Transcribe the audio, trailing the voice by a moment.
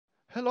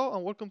Hello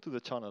and welcome to the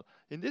channel.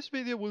 In this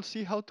video we'll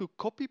see how to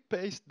copy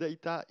paste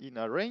data in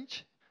a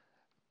range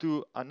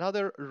to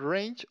another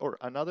range or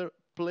another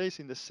place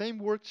in the same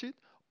worksheet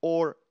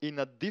or in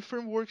a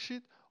different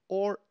worksheet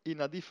or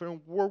in a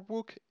different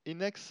workbook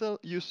in Excel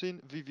using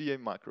VBA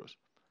macros.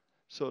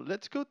 So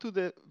let's go to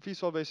the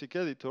Visual Basic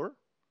Editor,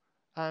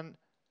 and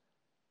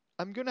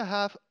I'm gonna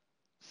have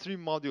three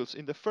modules.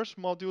 In the first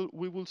module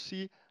we will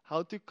see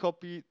how to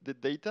copy the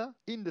data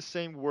in the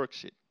same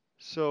worksheet.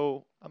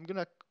 So I'm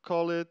gonna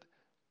call it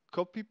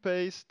copy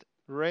paste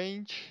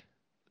range,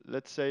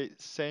 let's say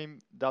same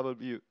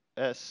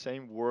WS,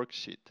 same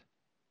worksheet.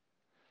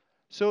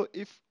 So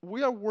if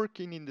we are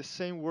working in the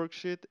same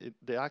worksheet,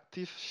 the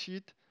active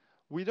sheet,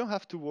 we don't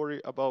have to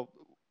worry about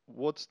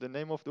what's the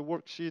name of the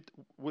worksheet.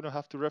 We don't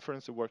have to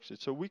reference the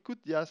worksheet. So we could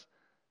just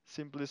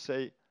simply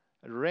say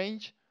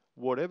range,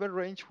 whatever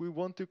range we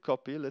want to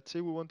copy. Let's say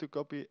we want to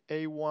copy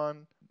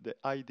A1, the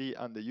ID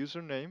and the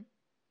username,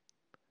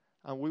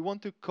 and we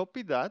want to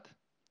copy that.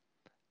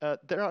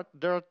 There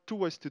are two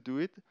ways to do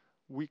it.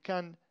 We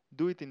can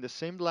do it in the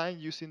same line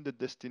using the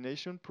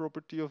destination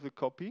property of the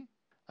copy,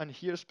 and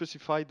here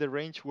specify the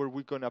range where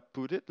we're gonna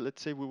put it.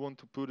 Let's say we want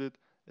to put it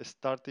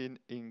starting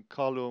in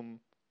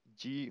column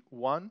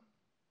G1.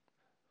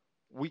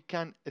 We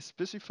can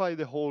specify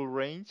the whole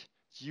range,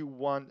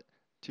 G1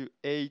 to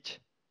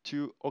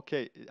H2.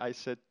 Okay, I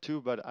said 2,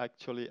 but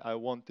actually I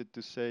wanted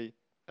to say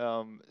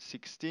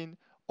 16.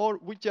 Or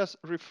we just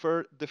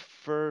refer the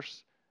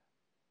first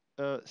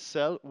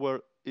cell where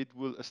it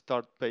will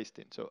start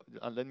pasting. So,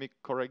 and let me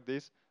correct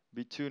this.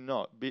 B2,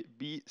 no,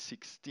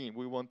 B16.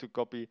 We want to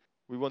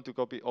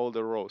copy all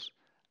the rows.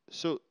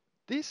 So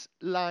this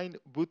line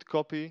would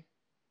copy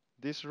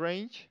this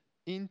range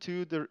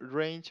into the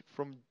range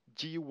from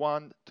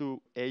G1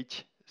 to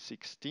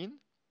H16. And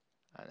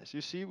as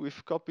you see,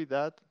 we've copied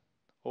that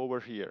over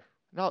here.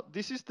 Now,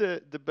 this is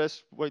the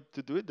best way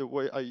to do it, the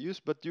way I use,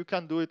 but you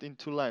can do it in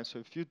two lines. So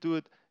if you do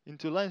it in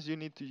two lines, you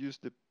need to use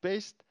the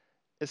paste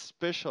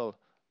special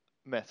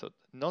method,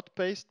 not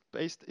paste.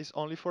 Paste is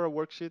only for a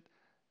worksheet.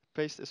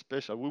 Paste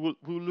special. We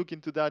will look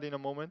into that in a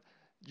moment.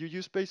 You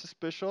use paste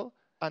special,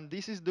 and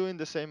this is doing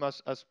the same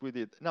as we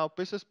did. Now,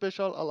 paste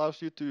special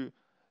allows you to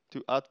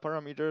add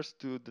parameters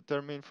to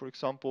determine, for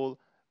example,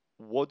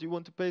 what you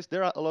want to paste.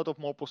 There are a lot of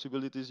more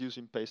possibilities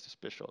using paste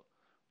special,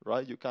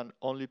 right? You can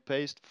only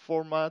paste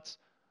formats,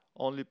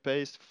 only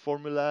paste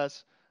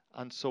formulas,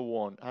 and so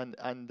on.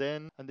 And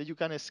then you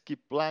can skip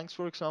blanks,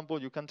 for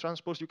example. You can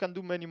transpose. You can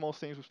do many more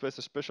things with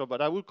paste special,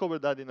 but I will cover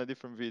that in a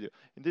different video.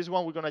 In this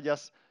one, we're gonna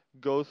just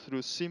go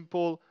through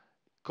simple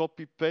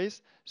copy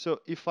paste. So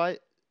if I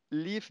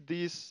leave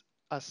this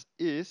as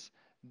is,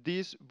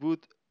 this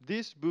would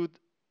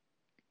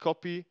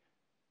copy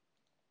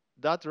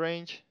that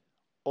range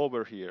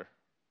over here.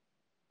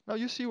 Now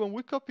you see when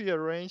we copy a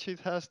range, it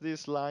has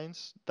these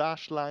lines,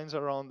 dashed lines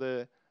around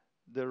the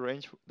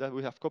range that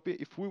we have copied.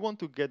 If we want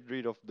to get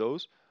rid of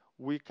those,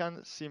 we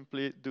can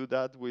simply do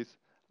that with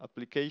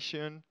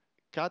application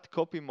cat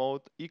copy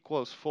mode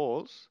equals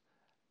false,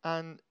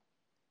 and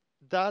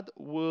that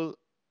will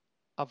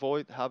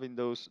avoid having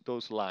those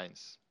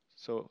lines.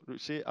 So you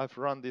see, I've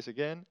run this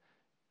again.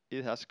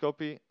 It has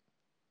copy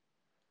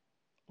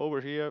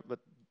over here, but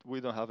we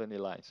don't have any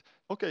lines.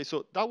 Okay,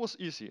 so that was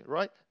easy,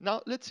 right?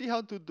 Now let's see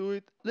how to do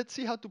it. Let's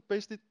see how to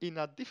paste it in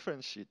a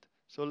different sheet.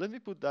 So let me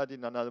put that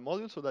in another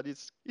module so that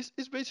it's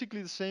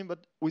basically the same,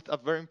 but with a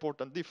very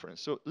important difference.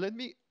 So let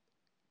me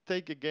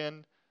take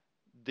again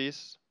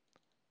this,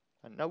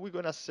 and now we're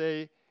gonna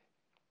say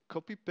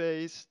copy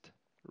paste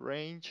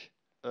range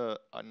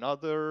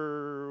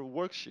another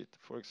worksheet,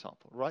 for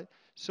example, right?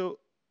 So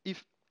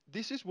if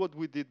this is what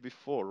we did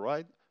before,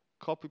 right?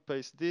 Copy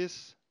paste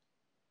this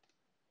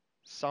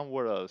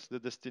somewhere else, the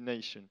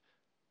destination.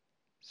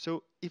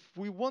 So if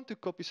we want to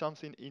copy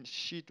something in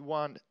sheet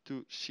 1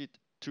 to sheet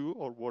 2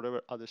 or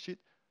whatever other sheet,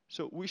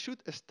 so we should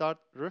start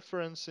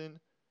referencing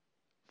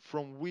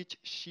from which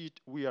sheet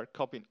we are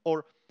copying.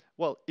 Or,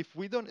 well, if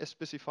we don't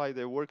specify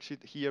the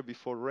worksheet here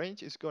before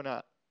range, it's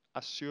gonna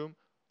assume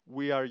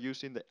we are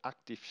using the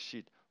active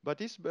sheet.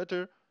 But it's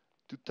better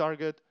to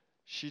target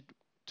sheet,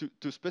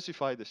 to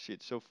specify the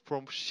sheet. So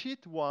from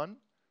sheet 1,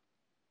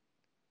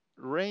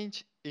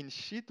 range in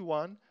sheet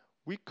 1,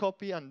 we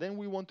copy, and then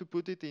we want to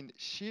put it in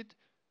sheet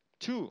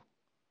 2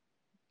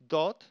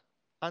 dot,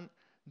 and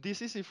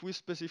this is if we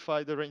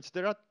specify the range.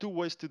 There are two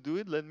ways to do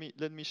it. Let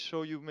me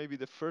show you. Maybe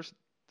the first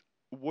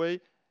way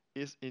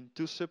is in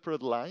two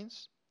separate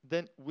lines.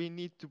 Then we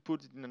need to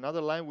put it in another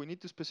line. We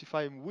need to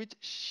specify in which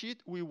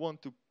sheet we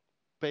want to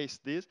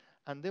paste this,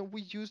 and then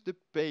we use the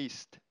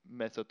paste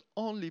method.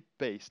 Only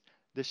paste.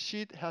 The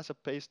sheet has a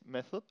paste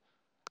method,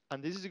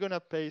 and this is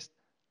gonna paste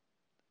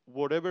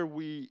whatever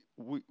we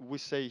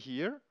say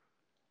here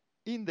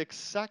in the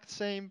exact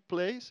same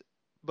place,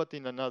 but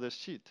in another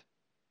sheet.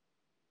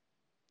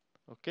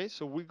 Okay,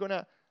 so we're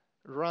gonna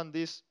run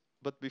this,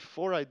 but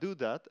before I do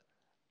that,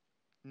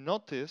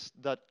 notice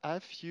that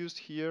I've used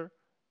here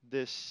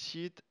the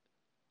sheet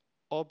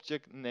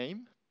object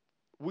name,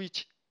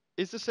 which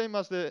is the same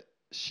as the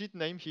sheet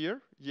name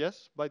here,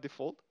 yes, by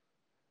default,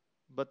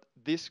 but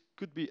this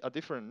could be a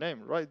different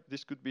name, right?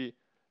 This could be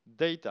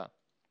data.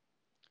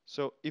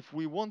 So if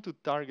we want to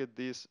target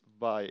this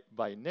by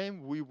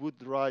name, we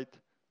would write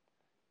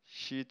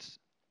sheets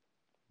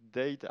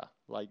data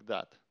like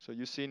that. So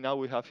you see now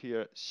we have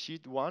here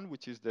sheet 1,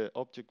 which is the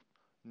object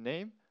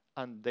name,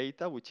 and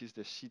data, which is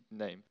the sheet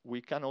name. We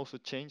can also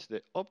change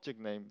the object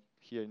name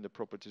here in the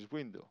properties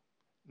window.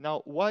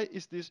 Now, why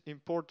is this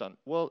important?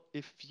 Well,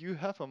 if you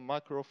have a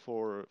macro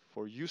for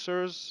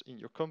users in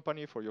your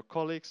company, for your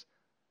colleagues,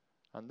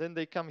 and then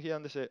they come here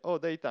and they say, oh,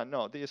 data,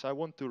 no, this, I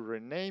want to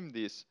rename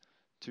this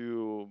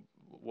to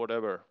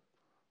whatever,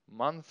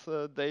 month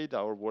data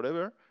or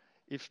whatever.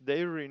 If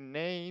they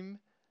rename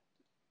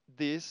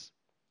this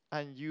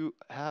and you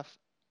have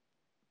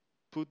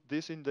put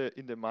this in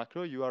the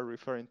macro, you are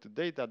referring to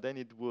data, then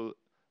it will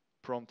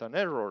prompt an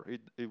error.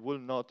 It will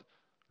not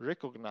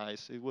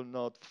recognize, it will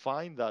not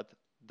find that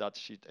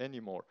sheet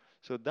anymore.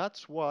 So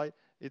that's why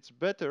it's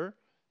better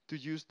to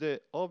use the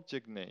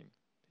object name.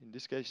 In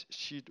this case,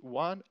 sheet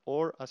 1,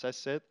 or as I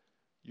said,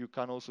 you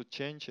can also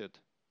change it.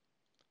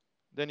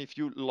 Then if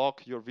you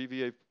lock your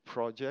VBA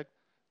project,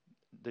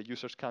 the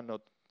users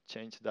cannot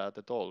change that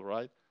at all,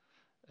 right?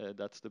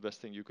 That's the best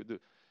thing you could do.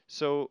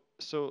 So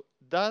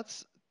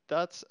that's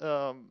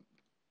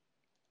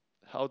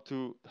how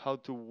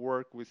to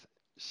work with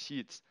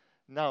sheets.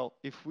 Now,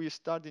 if we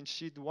start in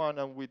sheet 1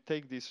 and we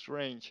take this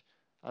range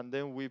and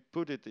then we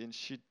put it in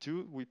sheet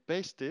 2, we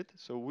paste it.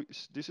 So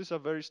this is a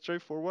very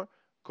straightforward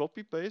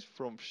copy paste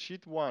from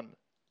sheet 1.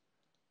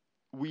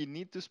 We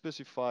need to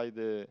specify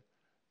the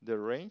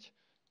range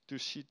to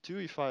sheet 2.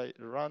 If I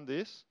run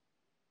this,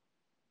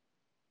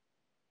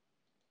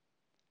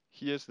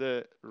 here's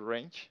the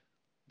range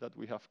that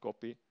we have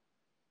copied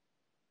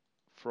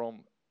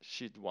from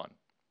sheet 1.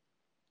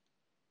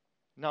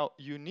 Now,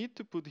 you need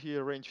to put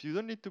here range. You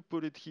don't need to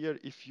put it here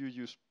if you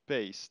use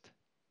paste.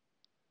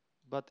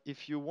 But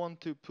if you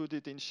want to put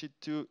it in sheet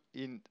 2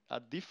 in a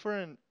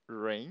different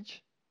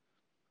range,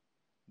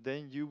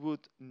 then you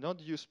would not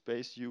use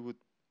paste. You would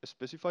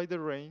specify the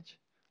range.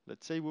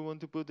 Let's say we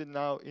want to put it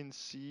now in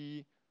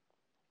C1,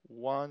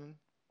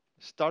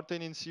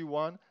 starting in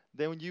C1,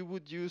 then you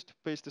would use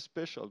paste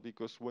special,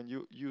 because when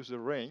you use a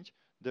range,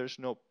 there's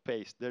no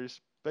paste. There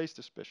is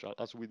paste special,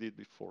 as we did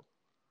before.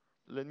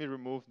 Let me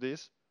remove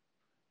this.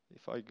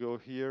 If I go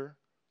here,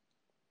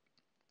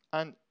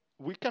 and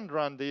we can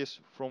run this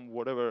from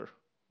whatever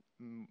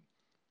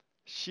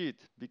sheet,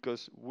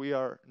 because we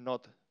are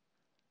not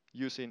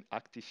using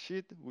active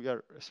sheet. We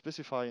are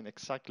specifying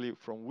exactly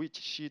from which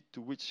sheet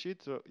to which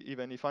sheet. So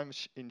even if I'm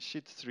in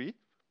sheet 3,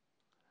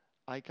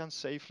 I can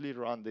safely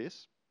run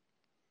this,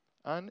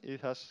 and it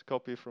has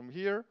copied from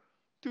here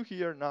to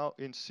here now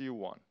in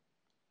C1.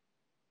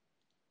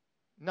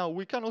 Now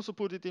we can also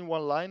put it in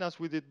one line as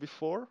we did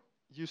before,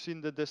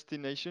 using the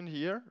destination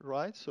here,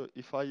 right? So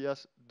if I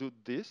just do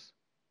this,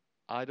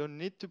 I don't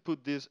need to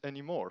put this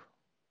anymore.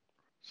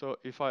 So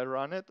if I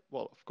run it,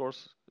 well, of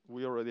course,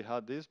 we already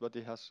had this, but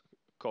it has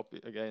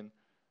copied again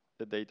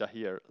the data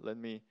here. Let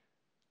me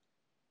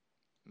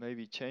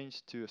maybe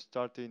change to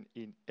starting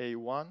in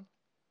A1,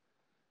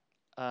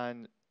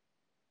 and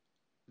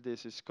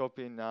this is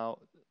copying now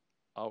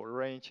our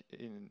range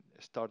in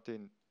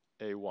starting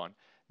A1.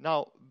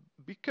 Now,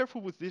 be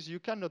careful with this. You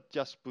cannot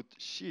just put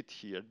sheet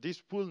here.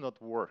 This will not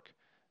work,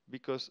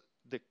 because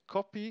the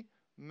copy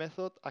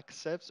method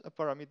accepts a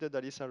parameter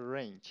that is a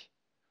range.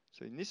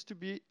 So it needs to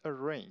be a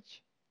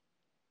range.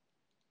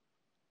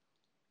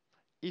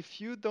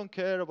 If you don't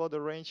care about the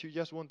range, you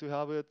just want to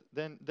have it,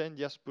 then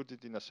just put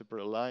it in a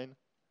separate line.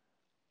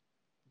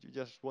 You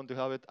just want to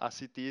have it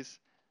as it is,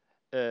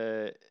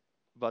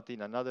 but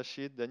in another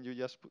sheet, then you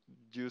just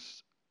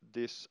use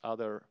this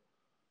other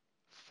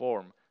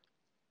form.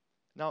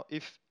 Now,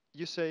 if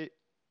you say,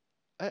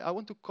 hey, I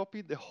want to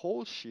copy the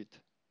whole sheet,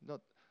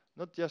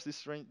 not just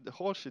this range, the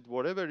whole sheet,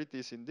 whatever it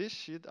is in this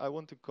sheet, I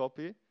want to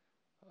copy.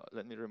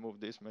 Let me remove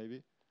this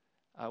maybe.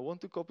 I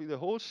want to copy the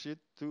whole sheet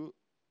to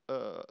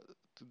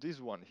this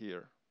one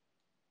here.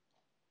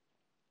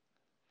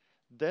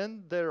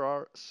 Then there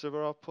are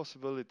several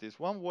possibilities.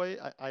 One way,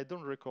 I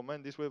don't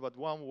recommend this way, but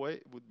one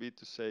way would be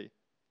to say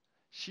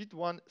sheet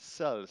 1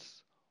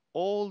 cells.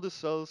 All the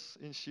cells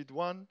in sheet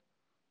 1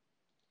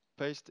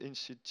 paste in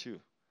sheet 2.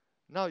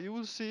 Now you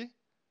will see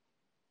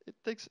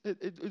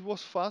it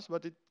was fast,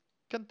 but it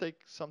can take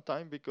some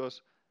time,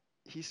 because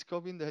he's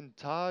copying the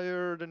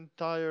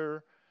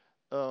entire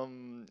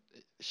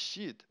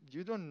sheet.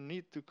 You don't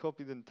need to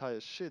copy the entire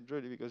sheet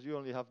really, because you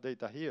only have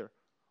data here.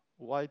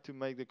 Why to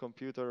make the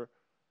computer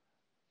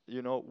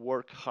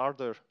work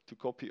harder to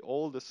copy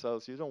all the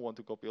cells? You don't want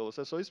to copy all the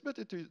cells. So it's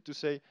better to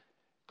say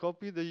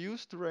copy the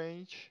used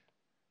range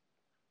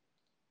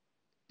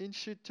in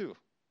sheet 2.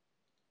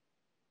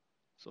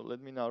 So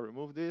let me now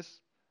remove this.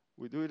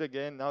 We do it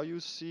again. Now you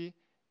see,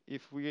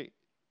 if we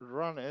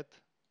run it,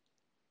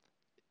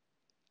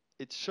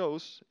 it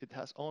shows it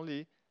has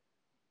only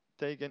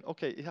taken,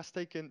 okay, it has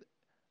taken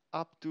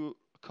up to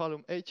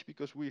column H,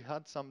 because we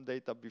had some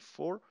data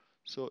before.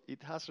 So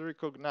it has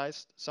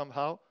recognized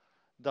somehow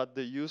that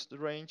the used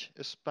range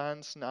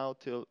spans now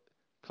till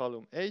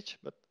column H,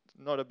 but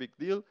not a big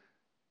deal.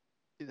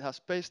 It has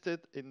pasted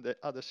in the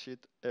other sheet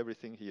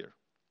everything here.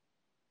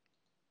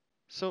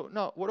 So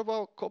now, what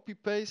about copy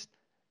paste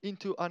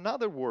into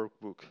another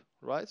workbook,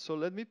 right? So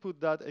let me put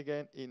that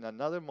again in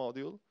another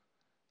module,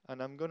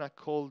 and I'm gonna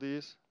call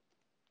this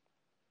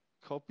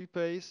copy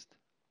paste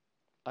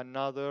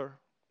another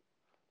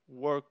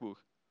workbook.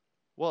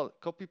 Well,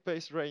 copy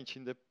paste range.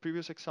 In the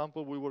previous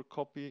example, we were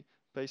copy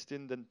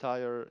pasting the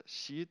entire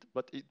sheet,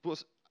 but it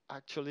was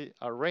actually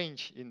a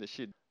range in the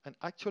sheet. And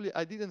actually,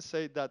 I didn't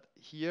say that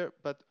here,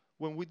 but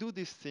when we do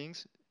these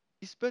things,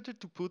 it's better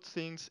to put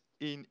things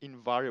in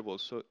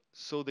variables.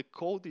 So the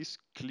code is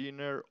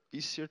cleaner,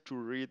 easier to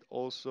read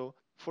also.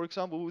 For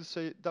example, we'll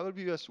say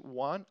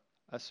WS1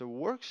 as a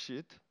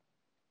worksheet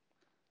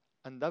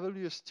and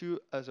WS2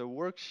 as a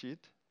worksheet.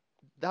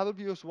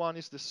 WS1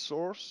 is the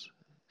source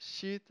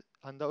sheet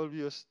and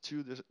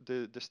WS2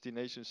 the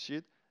destination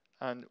sheet,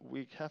 and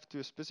we have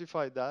to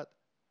specify that.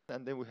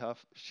 And then we have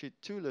sheet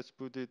 2. Let's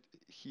put it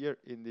here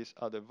in this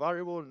other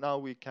variable. Now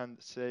we can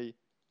say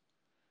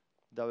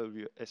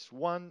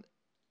WS1,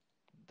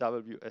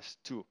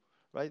 WS2,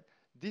 right?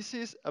 This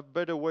is a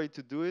better way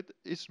to do it.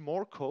 It's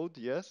more code,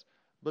 yes,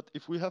 but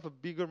if we have a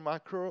bigger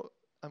macro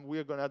and we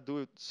are gonna do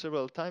it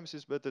several times,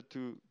 it's better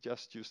to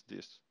just use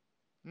this.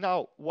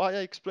 Now, why I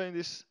explain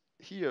this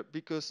here?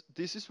 Because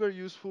this is very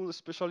useful,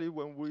 especially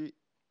when we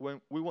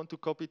want to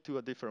copy to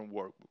a different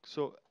workbook.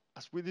 So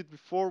as we did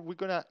before, we're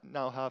gonna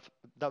now have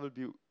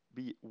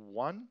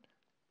WB1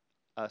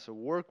 as a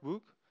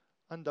workbook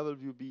and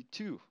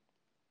WB2.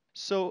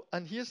 So,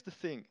 and here's the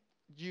thing,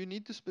 you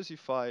need to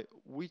specify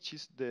which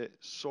is the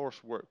source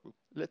workbook.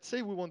 Let's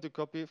say we want to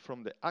copy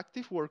from the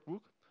active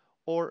workbook,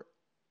 or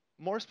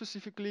more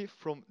specifically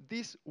from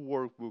this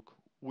workbook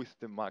with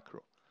the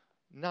macro.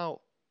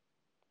 Now,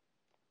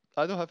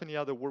 I don't have any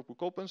other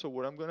workbook open, so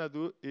what I'm gonna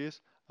do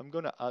is I'm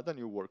gonna add a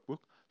new workbook.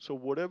 So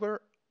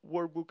whatever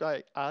workbook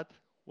I add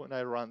when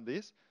I run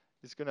this,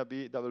 it's gonna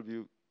be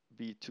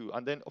WB2.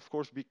 And then of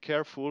course be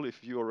careful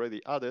if you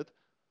already added,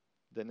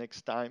 the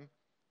next time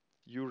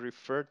you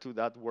refer to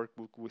that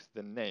workbook with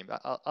the name.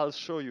 I'll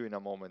show you in a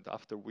moment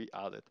after we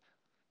add it.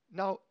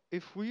 Now,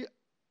 if we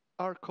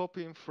are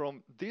copying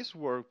from this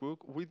workbook,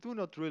 we do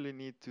not really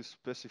need to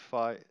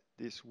specify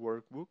this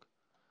workbook.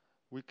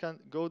 We can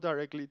go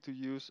directly to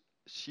use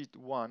sheet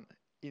 1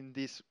 in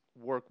this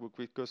workbook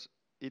because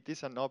it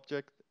is an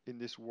object in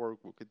this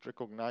workbook. It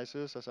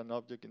recognizes as an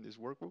object in this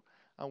workbook,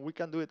 and we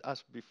can do it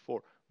as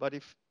before. But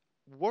if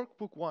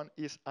workbook 1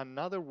 is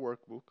another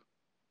workbook,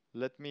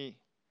 let me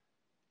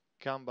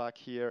come back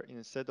here.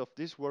 Instead of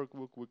this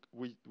workbook,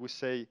 we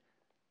say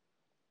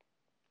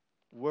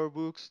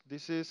workbooks.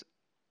 This is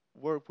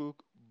workbook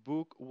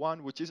book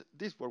 1, which is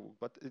this workbook,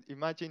 but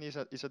imagine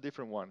it's a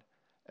different one,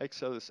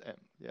 XLSM,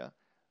 yeah?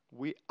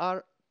 We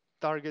are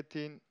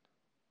targeting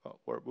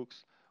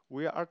workbooks.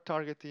 We are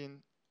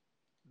targeting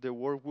the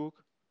workbook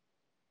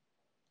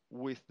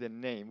with the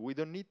name. We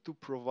don't need to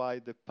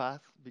provide the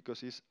path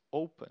because it's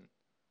open.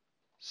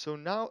 So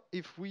now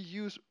if we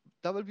use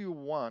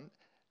W1,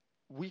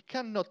 we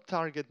cannot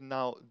target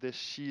now the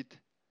sheet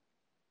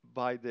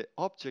by the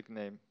object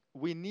name.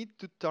 We need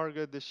to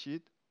target the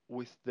sheet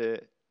with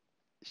the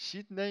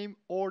sheet name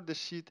or the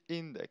sheet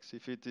index,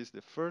 if it is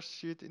the first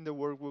sheet in the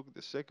workbook,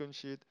 the second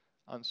sheet,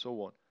 and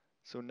so on.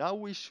 So now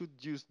we should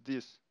use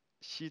this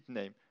sheet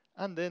name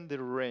and then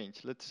the range.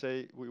 Let's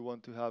say we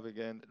want to have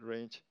again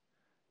range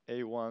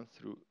A1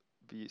 through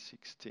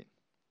B16.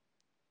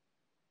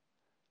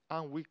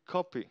 And we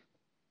copy.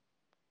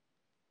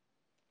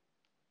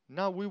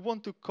 Now we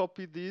want to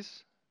copy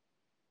this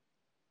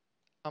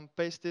and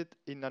paste it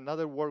in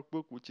another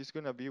workbook, which is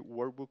going to be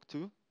workbook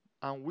 2.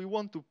 And we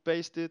want to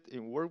paste it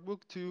in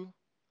workbook 2.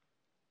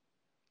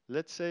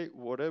 Let's say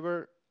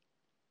whatever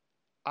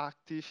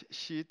active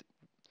sheet,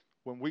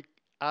 when we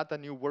add a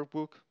new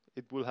workbook,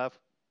 it will have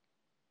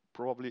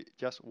probably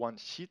just one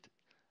sheet,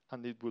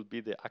 and it will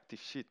be the active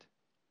sheet.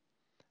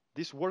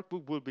 This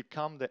workbook will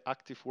become the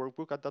active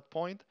workbook at that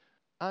point,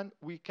 and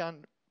we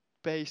can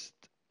paste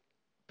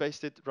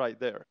it right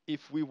there.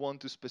 If we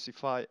want to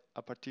specify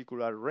a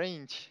particular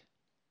range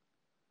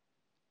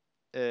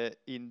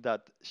in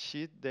that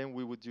sheet, then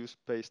we would use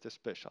paste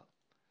special.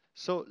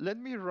 So let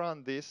me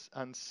run this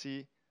and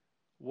see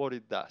what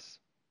it does.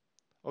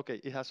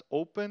 Okay, it has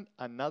opened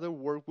another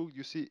workbook.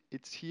 You see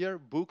it's here,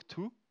 book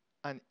 2,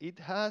 and it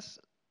has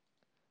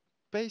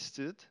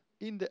pasted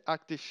in the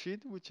active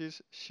sheet, which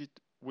is sheet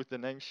with the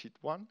name sheet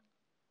 1,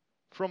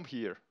 from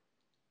here.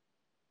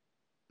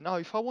 Now,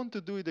 if I want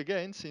to do it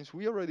again, since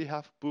we already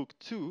have book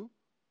 2,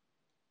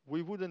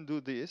 we wouldn't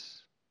do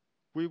this.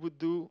 We would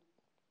do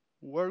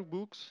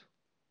workbooks,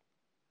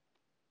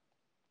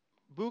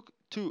 book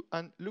 2,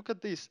 and look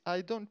at this.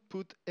 I don't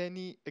put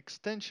any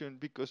extension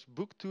because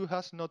book 2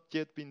 has not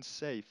yet been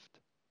saved.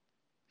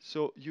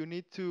 So you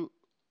need to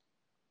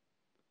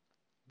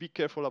be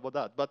careful about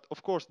that. But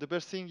of course, the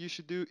best thing you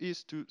should do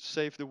is to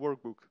save the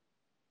workbook.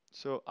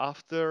 So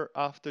after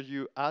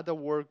you add a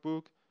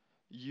workbook,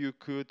 you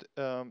could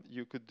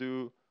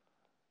do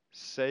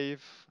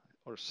save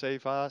or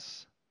save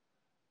as,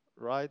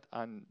 right?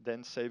 And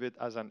then save it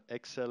as an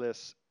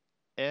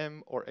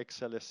XLSM or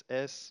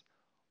XLSS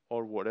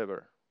or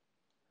whatever,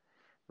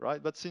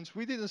 right? But since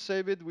we didn't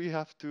save it, we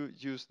have to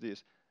use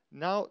this.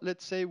 Now,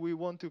 let's say we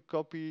want to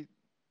copy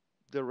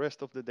the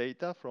rest of the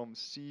data from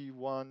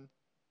C1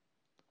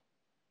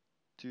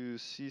 to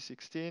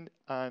C16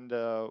 and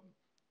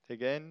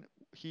again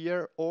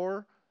here,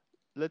 or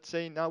let's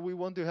say now we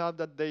want to have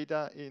that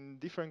data in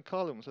different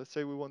columns. Let's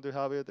say we want to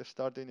have it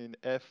starting in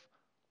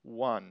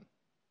F1.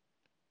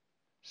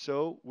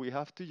 So we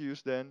have to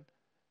use then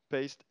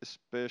paste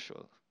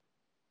special.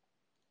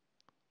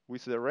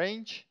 With the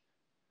range,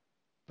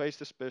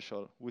 paste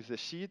special. With the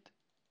sheet,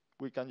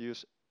 we can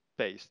use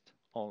paste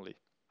only.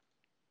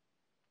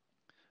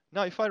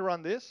 Now if I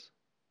run this,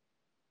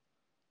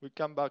 we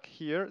come back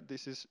here.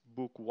 This is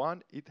book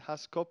 1. It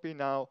has copied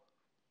now,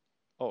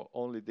 oh,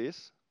 only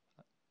this.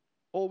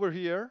 Over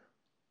here,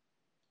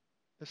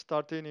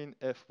 starting in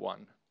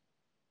F1,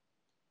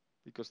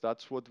 because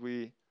that's what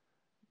we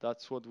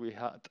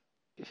had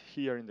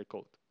here in the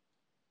code.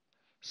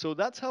 So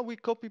that's how we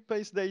copy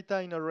paste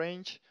data in a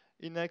range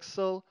in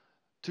Excel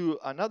to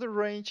another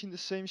range in the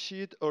same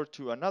sheet or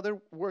to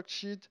another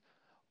worksheet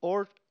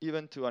or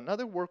even to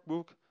another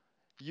workbook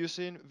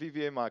using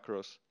VBA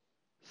macros.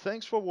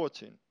 Thanks for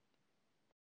watching.